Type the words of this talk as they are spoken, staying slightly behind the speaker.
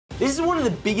This is one of the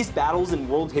biggest battles in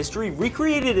world history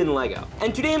recreated in LEGO.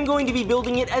 And today I'm going to be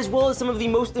building it as well as some of the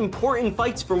most important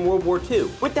fights from World War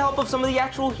II, with the help of some of the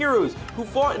actual heroes who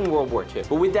fought in World War II.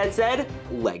 But with that said,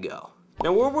 LEGO.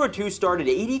 Now, World War II started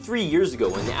 83 years ago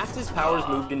when the Axis powers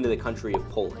moved into the country of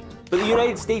Poland. But the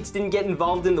United States didn't get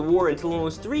involved in the war until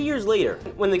almost 3 years later,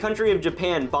 when the country of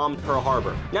Japan bombed Pearl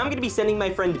Harbor. Now I'm going to be sending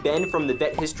my friend Ben from the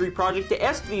Vet History Project to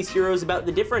ask these heroes about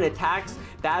the different attacks,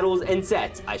 battles, and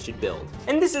sets I should build.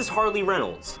 And this is Harley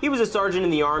Reynolds. He was a sergeant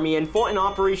in the army and fought in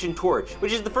Operation Torch,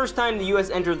 which is the first time the US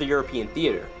entered the European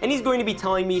theater. And he's going to be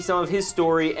telling me some of his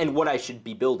story and what I should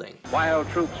be building. While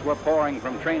troops were pouring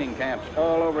from training camps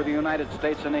all over the United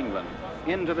States and England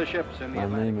into the ships in the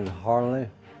My name is Harley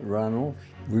Reynolds.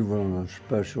 We were on a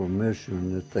special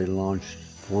mission that they launched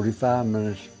 45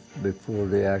 minutes before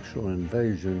the actual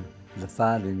invasion. The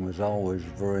fighting was always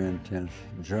very intense.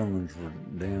 The Germans were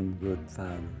damn good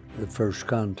fighters. The first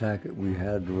contact that we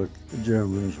had with the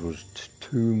Germans was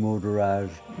two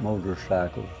motorized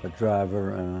motorcycles, a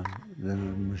driver and then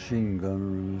a machine gunner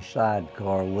and a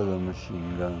sidecar with a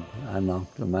machine gun. I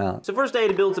knocked them out. So first I had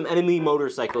to build some enemy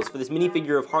motorcycles for this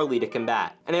minifigure of Harley to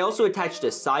combat. And I also attached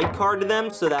a sidecar to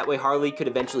them so that way Harley could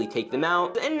eventually take them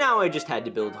out. And now I just had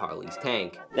to build Harley's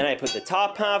tank. Then I put the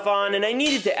top half on and I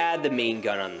needed to add the main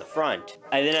gun on the front.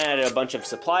 I then added a bunch of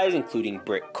supplies including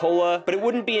brick cola, but it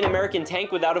wouldn't be an American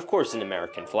tank without of course an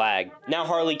American flag. Now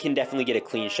Harley can definitely get a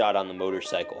clean shot on the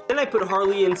motorcycle. Then I put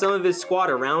Harley and some of his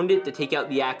squad around it to take out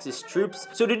the Axis troops.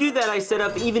 So to do that, I set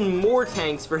up even more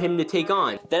tanks for him to take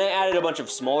on. Then I added a bunch of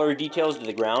smaller details to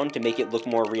the ground to make it look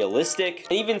more realistic,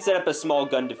 and even set up a small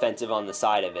gun defensive on the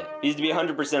side of it. Because to be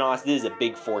 100% honest, this is a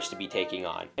big force to be taking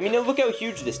on. I mean, look how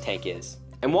huge this tank is.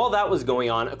 And while that was going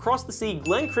on, across the sea,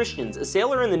 Glenn Christians, a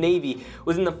sailor in the Navy,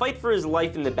 was in the fight for his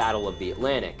life in the Battle of the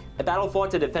Atlantic. A battle fought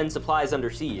to defend supplies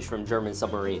under siege from German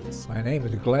submarines. My name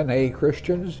is Glenn A.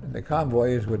 Christians, and the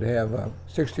convoys would have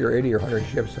 60 or 80 or 100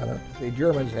 ships on it. The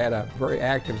Germans had a very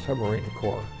active submarine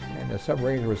corps, and the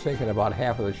submarines were sinking about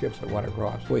half of the ships that went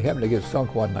across. We happened to get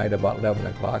sunk one night about 11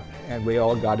 o'clock, and we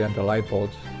all got into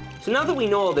lifeboats. So now that we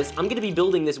know all this, I'm gonna be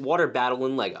building this water battle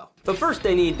in LEGO. But first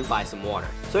I needed to buy some water.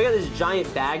 So I got this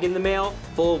giant bag in the mail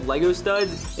full of LEGO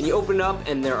studs, and you open it up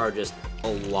and there are just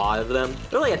a lot of them.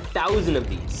 There are like 1,000 of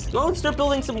these. Now let's start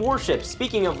building some warships.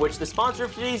 Speaking of which, the sponsor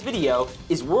of today's video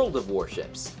is World of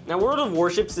Warships. Now World of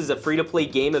Warships is a free-to-play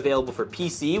game available for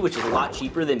PC, which is a lot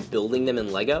cheaper than building them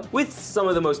in LEGO, with some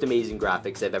of the most amazing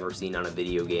graphics I've ever seen on a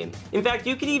video game. In fact,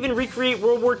 you can even recreate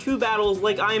World War II battles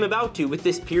like I am about to with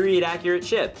this period-accurate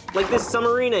ship. Like this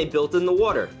submarine I built in the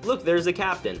water. Look, there's a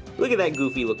captain. Look at that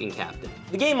goofy-looking captain.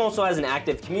 The game also has an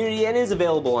active community and is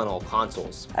available on all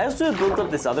consoles. I also built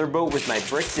up this other boat with my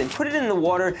bricks and put it in the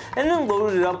water and then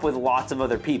loaded it up with lots of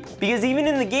other people. Because even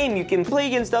in the game, you can play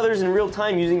against others in real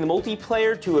time using the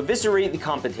multiplayer to eviscerate the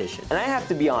competition. And I have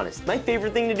to be honest, my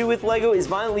favorite thing to do with LEGO is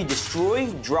violently destroy,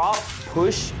 drop,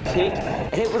 push, kick,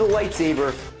 and hit with a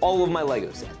lightsaber all of my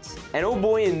LEGO sets. And oh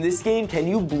boy, in this game, can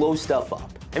you blow stuff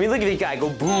up. I mean, look at the guy go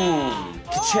boom,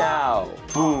 ka-chow,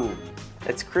 boom.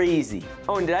 That's crazy.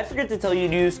 Oh, and did I forget to tell you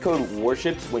to use code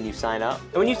WARSHIPS when you sign up?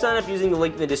 And when you sign up using the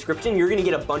link in the description, you're gonna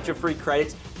get a bunch of free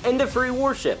credits and a free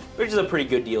warship, which is a pretty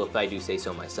good deal if I do say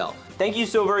so myself. Thank you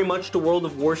so very much to World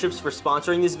of Warships for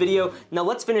sponsoring this video. Now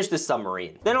let's finish this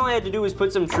submarine. Then all I had to do was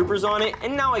put some troopers on it,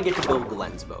 and now I get to build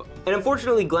Glenn's boat. And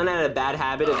unfortunately, Glenn had a bad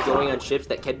habit of going on ships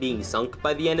that kept being sunk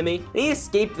by the enemy, and he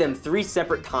escaped them 3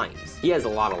 separate times. He has a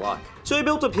lot of luck. So I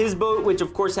built up his boat, which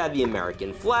of course had the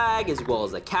American flag, as well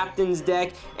as a captain's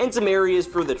deck, and some areas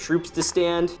for the troops to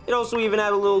stand. It also even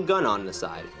had a little gun on the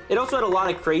side. It also had a lot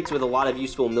of crates with a lot of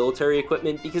useful military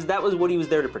equipment because that was what he was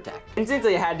there to protect. And since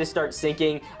I had to start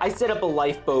sinking, I set up a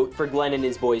lifeboat for Glenn and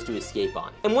his boys to escape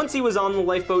on. And once he was on the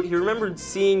lifeboat, he remembered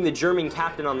seeing the German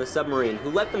captain on the submarine who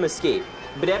let them escape.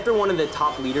 But after one of the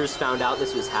top leaders found out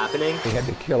this was happening, We had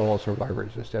to kill all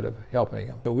survivors instead of helping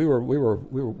them. So we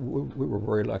were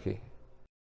very lucky.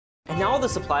 and now all the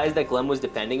supplies that Glenn was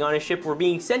defending on his ship were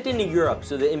being sent into Europe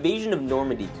so the invasion of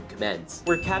Normandy could commence,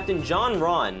 where Captain John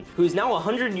Ron, who is now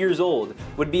 100 years old,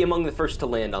 would be among the first to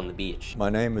land on the beach. My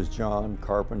name is John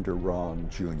Carpenter Ron,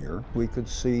 Jr. We could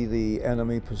see the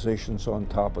enemy positions on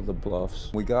top of the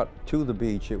bluffs. We got to the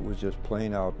beach, it was just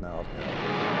plain out and out.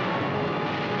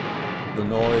 The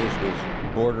noise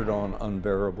was bordered on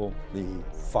unbearable. The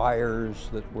fires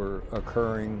that were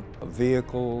occurring,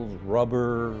 vehicles,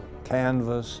 rubber,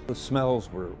 canvas, the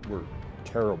smells were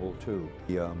terrible too.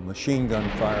 The machine gun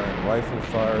fire and rifle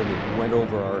fire that went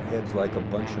over our heads like a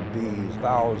bunch of bees,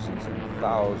 thousands and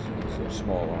thousands of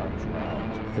small arms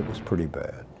rounds. It was pretty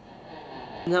bad.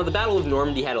 Now, the Battle of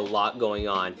Normandy had a lot going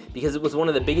on because it was one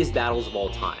of the biggest battles of all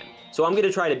time. so I'm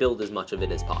gonna try to build as much of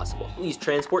it as possible. These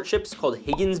transport ships called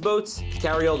Higgins boats to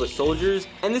carry all the soldiers,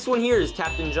 and this one here is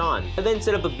Captain John. I then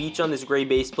set up a beach on this gray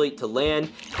base plate to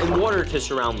land and water to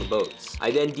surround the boats.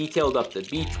 I then detailed up the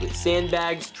beach with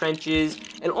sandbags, trenches,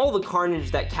 and all the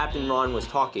carnage that Captain Ron was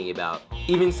talking about.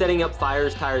 Even setting up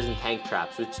fires, tires, and tank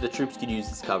traps, which the troops could use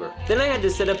as cover. Then I had to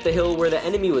set up the hill where the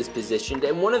enemy was positioned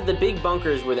and one of the big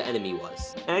bunkers where the enemy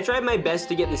was. And I tried my best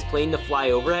to get this plane to fly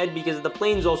overhead because the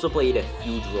planes also played a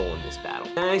huge role in this battle.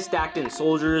 And I stacked in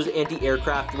soldiers,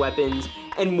 anti-aircraft weapons,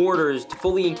 and mortars to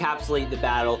fully encapsulate the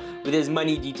battle with as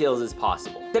many details as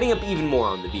possible, setting up even more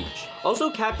on the beach.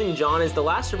 Also, Captain John is the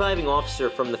last surviving officer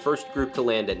from the first group to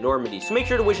land at Normandy, so make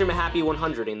sure to wish him a happy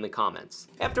 100 in the comments.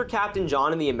 After Captain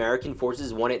John and the American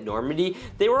forces won at Normandy,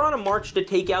 they were on a march to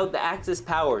take out the Axis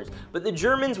powers, but the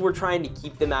Germans were trying to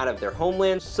keep them out of their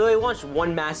homeland, so they launched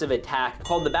one massive attack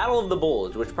called the Battle of the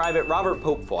Bulge, which Private Robert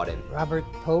Pope fought in. Robert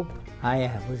Pope?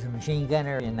 I was a machine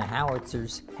gunner, and the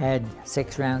howitzers had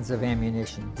 6 rounds of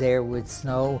ammunition there with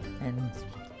snow and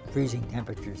freezing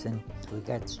temperatures, and we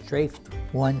got strafed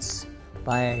once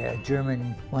by a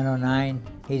German 109.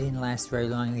 He didn't last very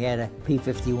long. He had a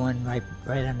P-51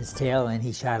 right on his tail, and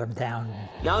he shot him down.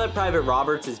 Now that Private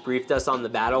Roberts has briefed us on the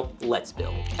battle, let's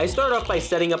build. I start off by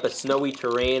setting up a snowy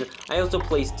terrain. I also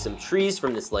placed some trees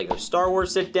from this Lego Star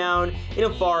Wars sit down in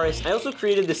a forest. I also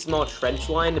created this small trench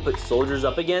line to put soldiers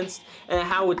up against, and a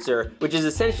howitzer, which is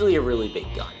essentially a really big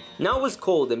gun. Now it was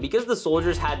cold, and because the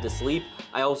soldiers had to sleep,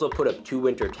 I also put up 2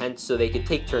 winter tents so they could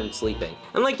take turns sleeping.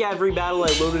 And like every battle, I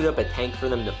loaded up a tank for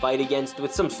them to fight against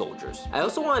with some soldiers. I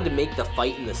also wanted to make the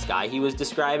fight in the sky he was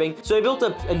describing, so I built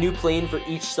up a new plane for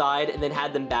each side and then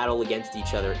had them battle against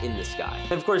each other in the sky.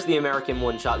 And of course, the American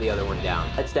one shot the other one down.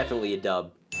 That's definitely a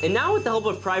dub. And now with the help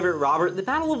of Private Robert, the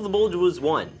Battle of the Bulge was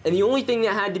won. And the only thing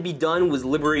that had to be done was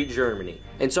liberate Germany.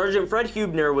 And Sergeant Fred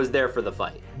Hubner was there for the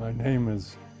fight. My name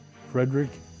is Frederick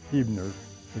Hubner.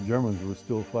 The Germans were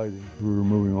still fighting. We were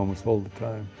moving almost all the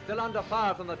time. Still under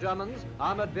fire from the Germans,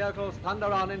 armored vehicles thunder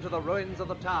on into the ruins of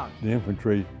the town. The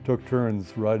infantry took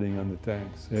turns riding on the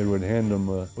tanks. They would hand them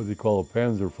what they call a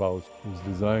Panzerfaust. It was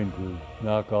designed to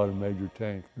knock out a major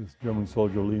tank. This German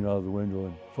soldier leaned out of the window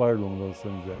and fired one of those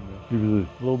things at me. He was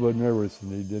a little bit nervous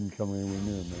and he didn't come anywhere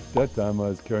near me. At that time I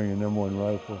was carrying an M1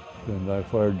 rifle, and I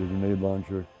fired the grenade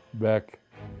launcher back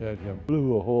at him.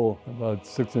 Blew a hole about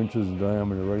 6 inches in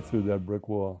diameter right through that brick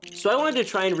wall. So I wanted to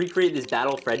try and recreate this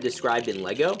battle Fred described in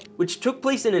Lego, which took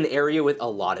place in an area with a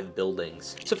lot of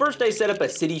buildings. So first I set up a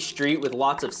city street with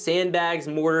lots of sandbags,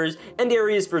 mortars, and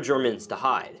areas for Germans to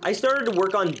hide. I started to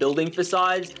work on building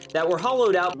facades that were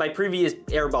hollowed out by previous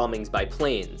air bombings by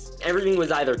planes. Everything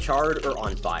was either charred or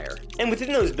on fire. And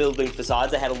within those building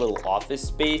facades I had a little office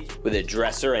space with a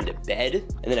dresser and a bed,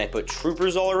 and then I put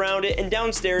troopers all around it, and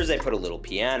downstairs I put a little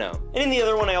piano. And in the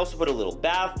other one I also put a little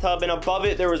bathtub, and above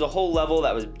it there was a whole level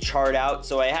that was charred out,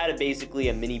 so I had basically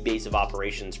a mini base of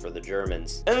operations for the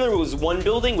Germans. And there was one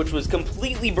building which was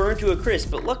completely burned to a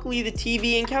crisp, but luckily the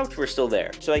TV and couch were still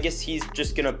there. So I guess he's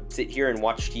just gonna sit here and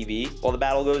watch TV while the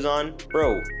battle goes on.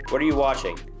 Bro, what are you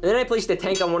watching? And then I placed a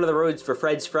tank on one of the roads for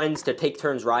Fred's friends to take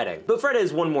turns riding. But Fred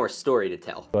has one more story to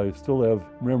tell. I still have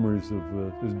memories of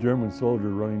this German soldier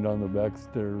running down the back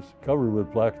stairs covered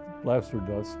with plaster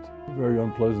dust. A very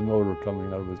unpleasant odor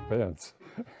coming out of his pants.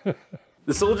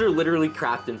 The soldier literally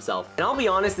crapped himself. And I'll be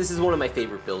honest, this is one of my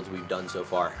favorite builds we've done so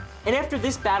far. And after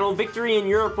this battle, victory in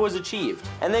Europe was achieved.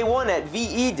 And they won at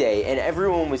VE Day, and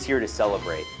everyone was here to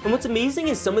celebrate. And what's amazing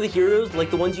is some of the heroes, like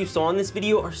the ones you saw in this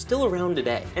video, are still around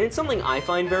today. And it's something I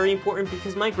find very important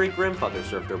because my great-grandfather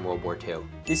served in World War II.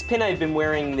 This pin I've been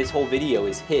wearing this whole video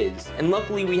is his, and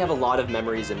luckily we have a lot of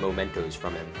memories and mementos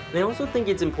from him. And I also think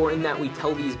it's important that we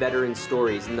tell these veteran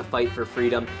stories in the fight for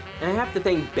freedom, and I have to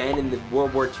thank Ben and the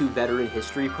World War II Veteran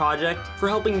History Project for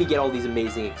helping me get all these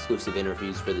amazing exclusive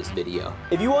interviews for this video.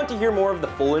 If you want to hear more of the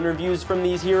full interviews from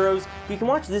these heroes, you can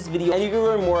watch this video and you can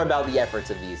learn more about the efforts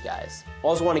of these guys. I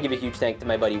also want to give a huge thank to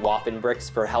my buddy Waffen Bricks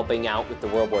for helping out with the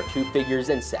World War II figures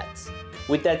and sets.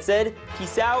 With that said,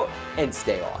 peace out and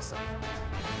stay awesome.